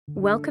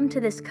Welcome to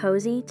this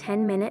cozy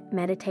 10-minute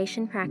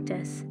meditation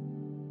practice.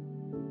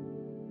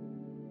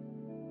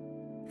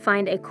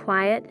 Find a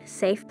quiet,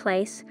 safe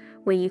place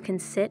where you can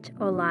sit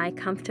or lie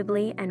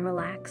comfortably and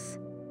relax.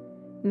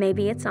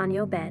 Maybe it's on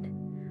your bed,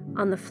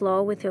 on the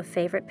floor with your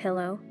favorite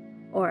pillow,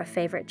 or a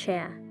favorite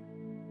chair.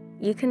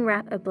 You can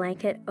wrap a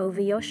blanket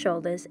over your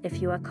shoulders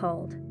if you are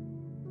cold.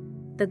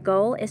 The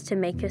goal is to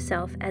make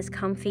yourself as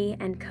comfy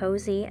and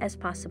cozy as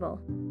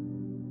possible.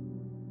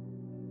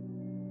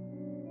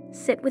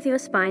 Sit with your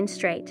spine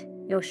straight,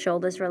 your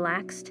shoulders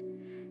relaxed,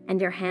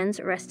 and your hands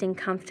resting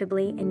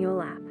comfortably in your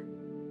lap.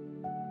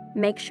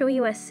 Make sure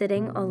you are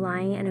sitting or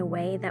lying in a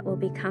way that will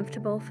be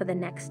comfortable for the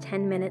next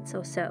 10 minutes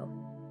or so.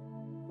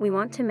 We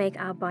want to make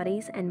our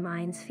bodies and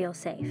minds feel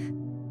safe.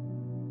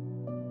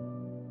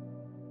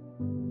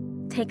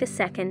 Take a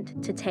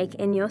second to take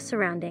in your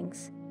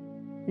surroundings.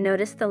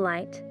 Notice the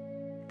light,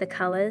 the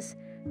colors,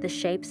 the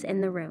shapes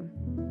in the room.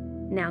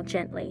 Now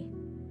gently,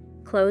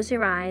 close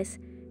your eyes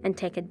and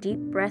take a deep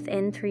breath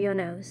in through your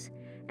nose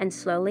and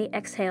slowly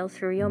exhale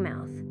through your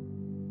mouth.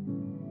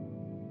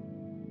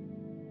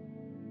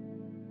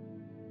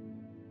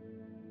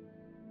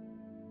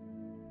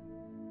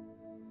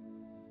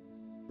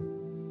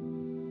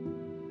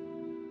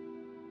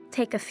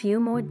 Take a few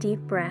more deep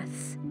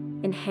breaths,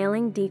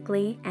 inhaling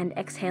deeply and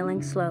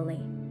exhaling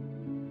slowly.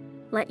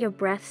 Let your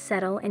breath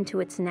settle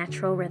into its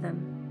natural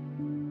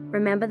rhythm.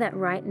 Remember that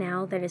right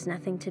now there is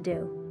nothing to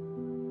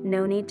do.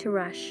 No need to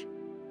rush.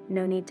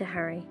 No need to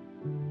hurry.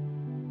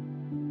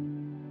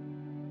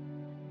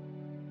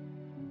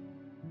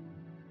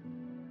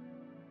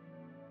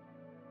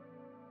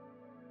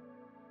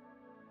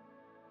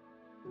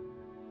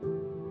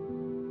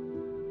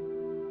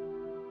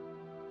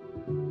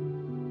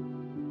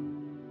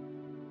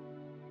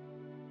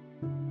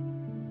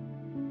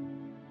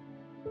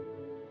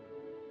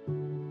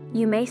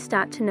 You may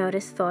start to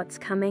notice thoughts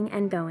coming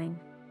and going.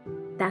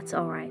 That's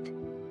all right.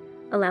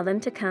 Allow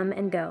them to come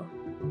and go.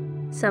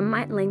 Some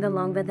might linger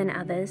longer than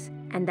others,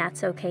 and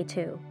that's okay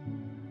too.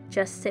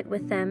 Just sit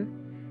with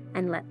them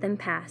and let them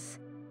pass.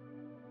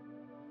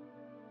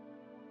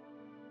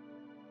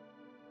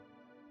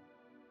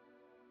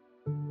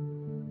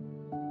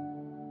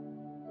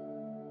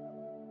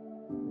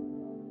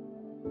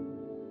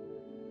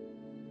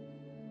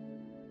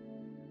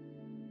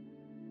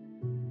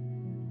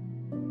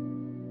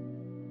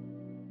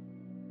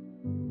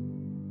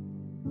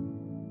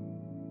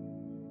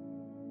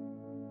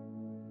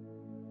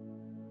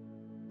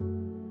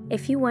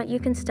 If you want, you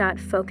can start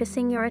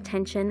focusing your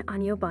attention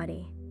on your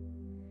body.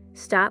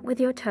 Start with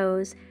your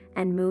toes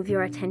and move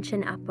your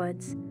attention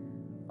upwards,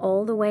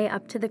 all the way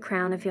up to the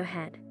crown of your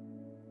head.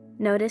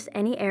 Notice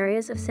any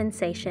areas of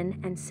sensation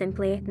and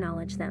simply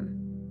acknowledge them.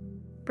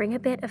 Bring a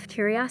bit of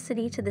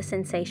curiosity to the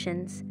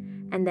sensations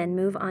and then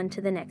move on to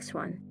the next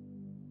one.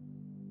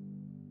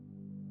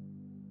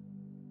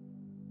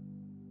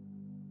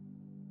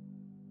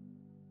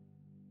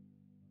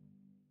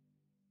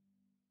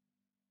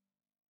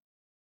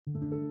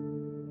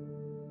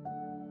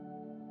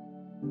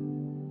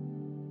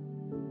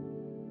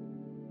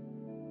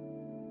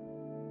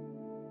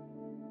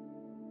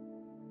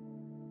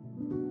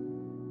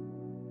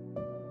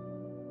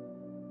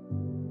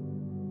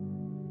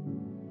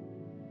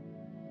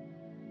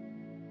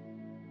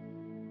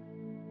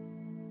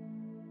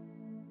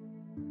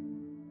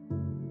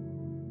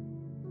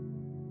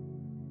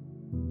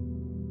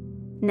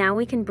 Now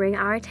we can bring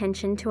our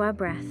attention to our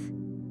breath.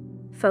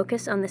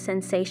 Focus on the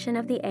sensation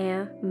of the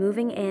air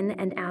moving in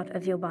and out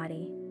of your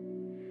body.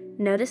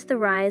 Notice the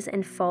rise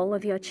and fall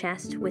of your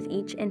chest with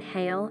each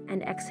inhale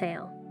and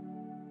exhale.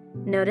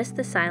 Notice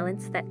the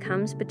silence that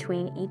comes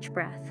between each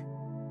breath.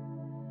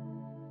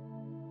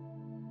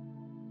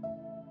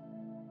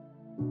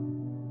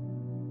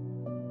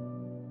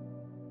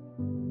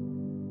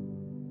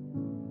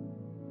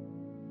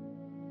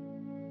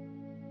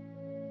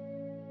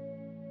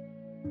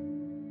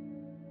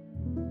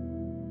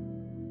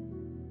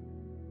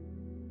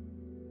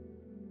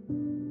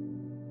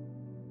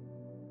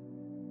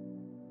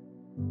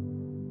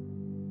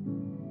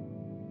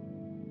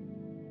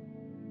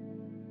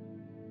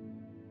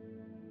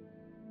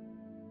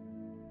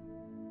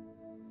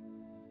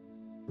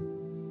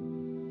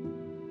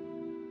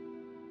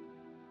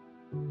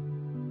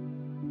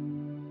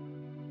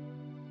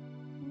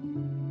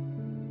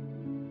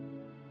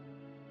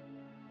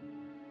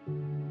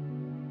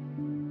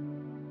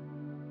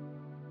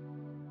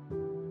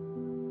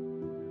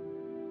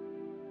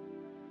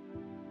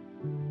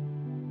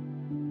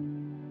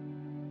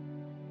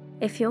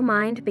 If your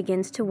mind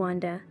begins to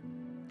wander,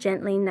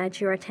 gently nudge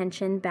your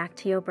attention back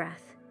to your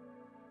breath.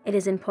 It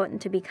is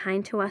important to be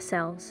kind to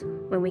ourselves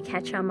when we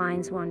catch our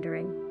minds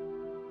wandering.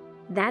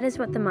 That is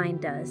what the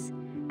mind does,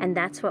 and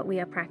that's what we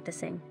are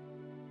practicing.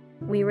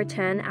 We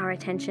return our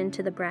attention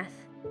to the breath.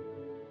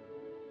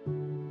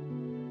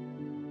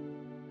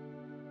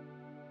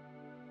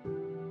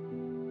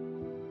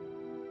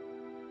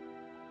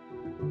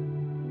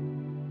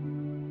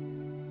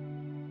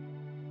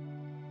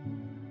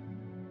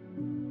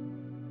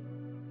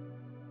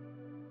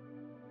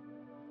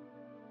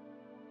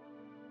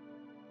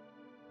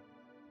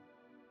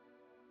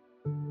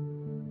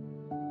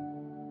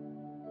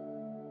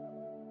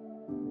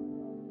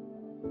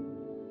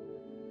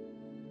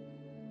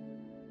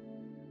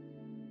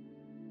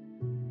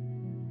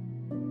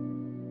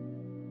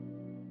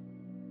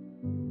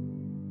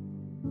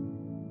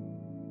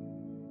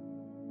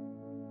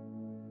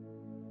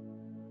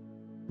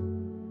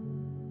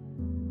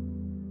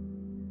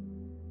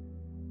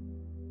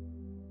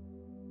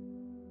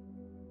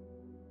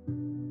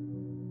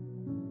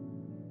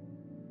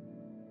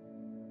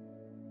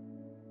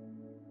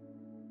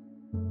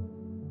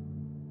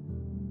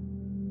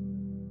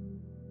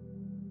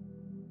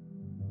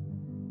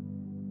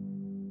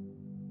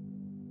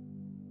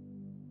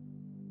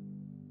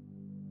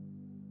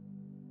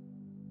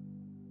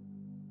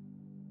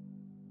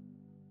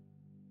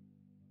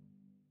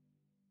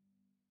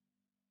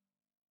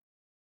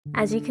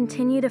 As you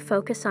continue to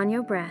focus on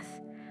your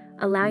breath,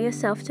 allow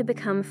yourself to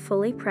become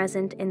fully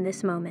present in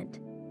this moment.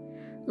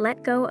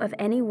 Let go of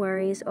any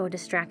worries or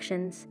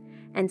distractions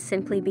and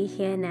simply be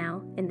here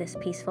now in this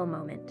peaceful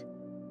moment.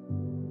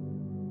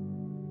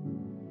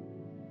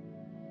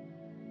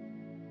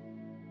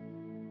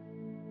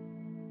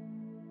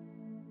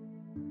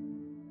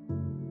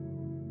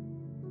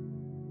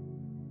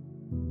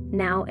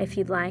 Now, if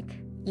you'd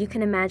like, you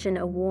can imagine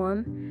a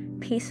warm,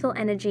 peaceful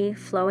energy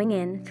flowing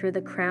in through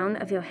the crown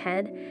of your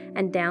head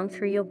and down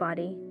through your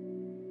body.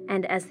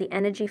 And as the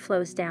energy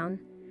flows down,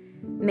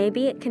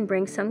 maybe it can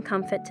bring some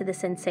comfort to the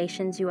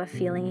sensations you are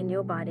feeling in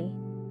your body.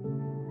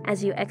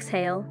 As you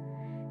exhale,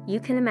 you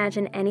can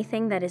imagine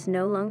anything that is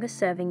no longer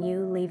serving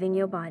you leaving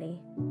your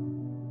body.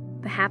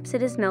 Perhaps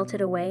it is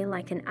melted away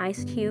like an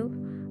ice cube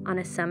on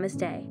a summer's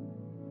day.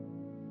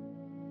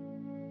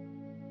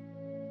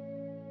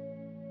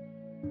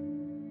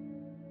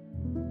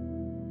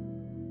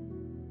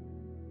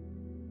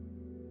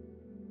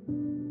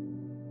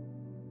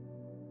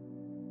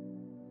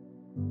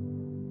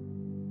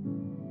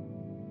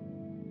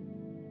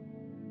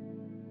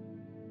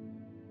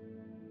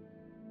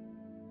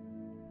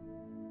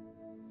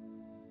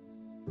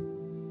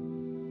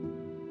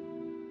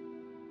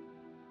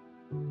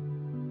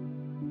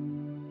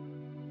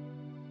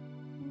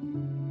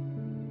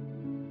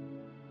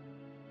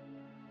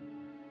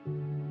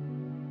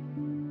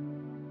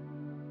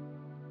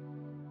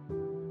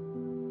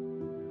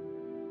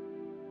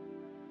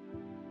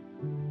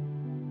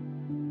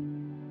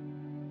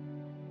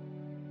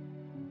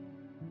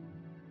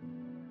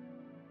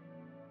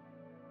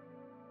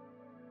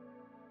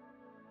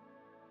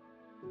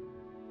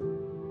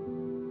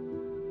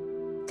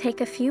 Take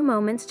a few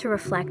moments to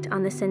reflect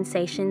on the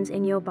sensations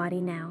in your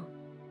body now.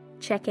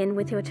 Check in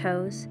with your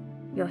toes,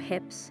 your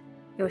hips,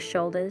 your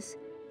shoulders,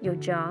 your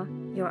jaw,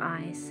 your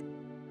eyes.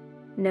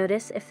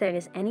 Notice if there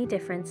is any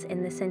difference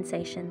in the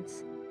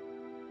sensations.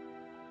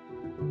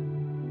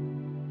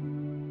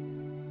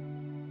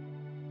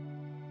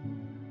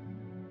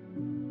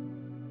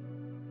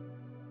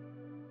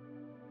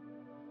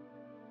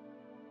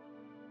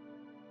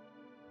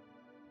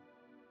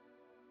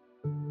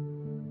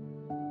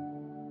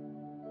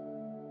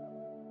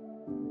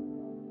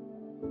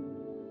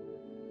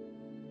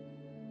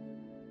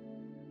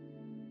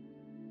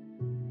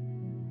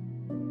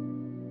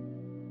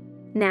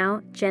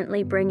 Now,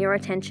 gently bring your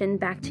attention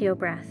back to your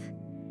breath.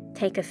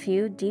 Take a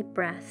few deep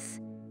breaths,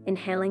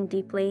 inhaling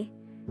deeply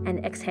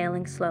and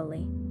exhaling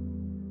slowly.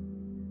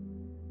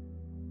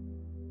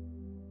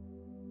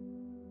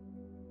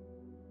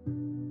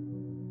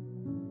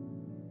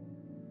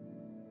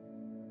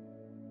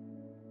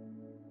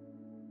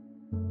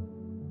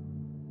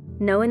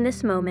 Know in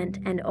this moment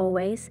and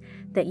always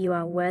that you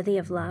are worthy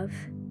of love,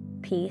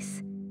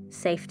 peace,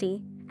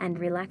 safety, and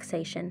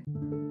relaxation.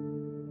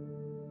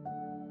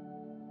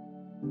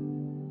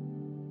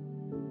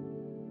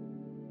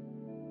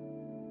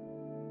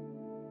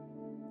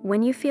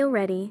 When you feel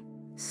ready,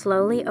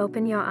 slowly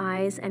open your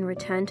eyes and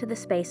return to the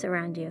space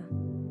around you.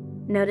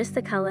 Notice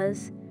the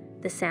colors,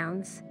 the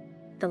sounds,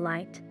 the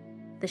light,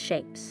 the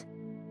shapes.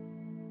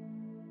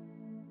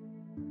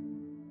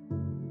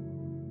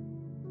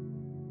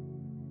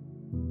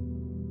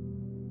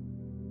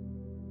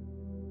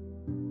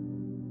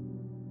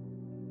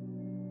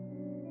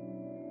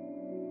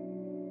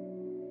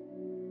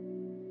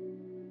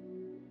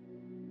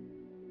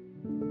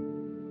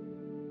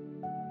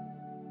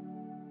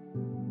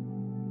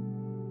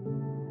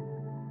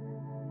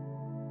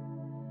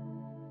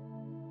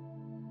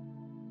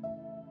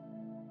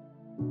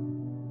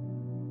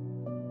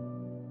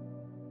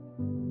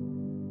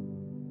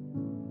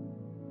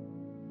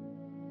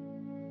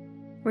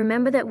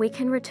 Remember that we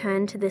can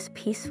return to this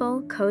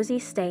peaceful, cozy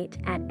state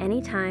at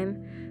any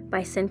time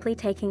by simply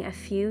taking a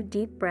few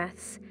deep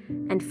breaths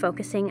and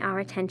focusing our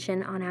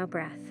attention on our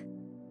breath.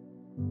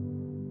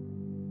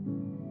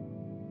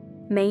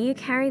 May you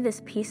carry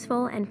this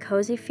peaceful and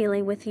cozy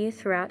feeling with you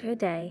throughout your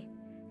day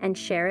and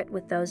share it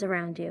with those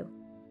around you.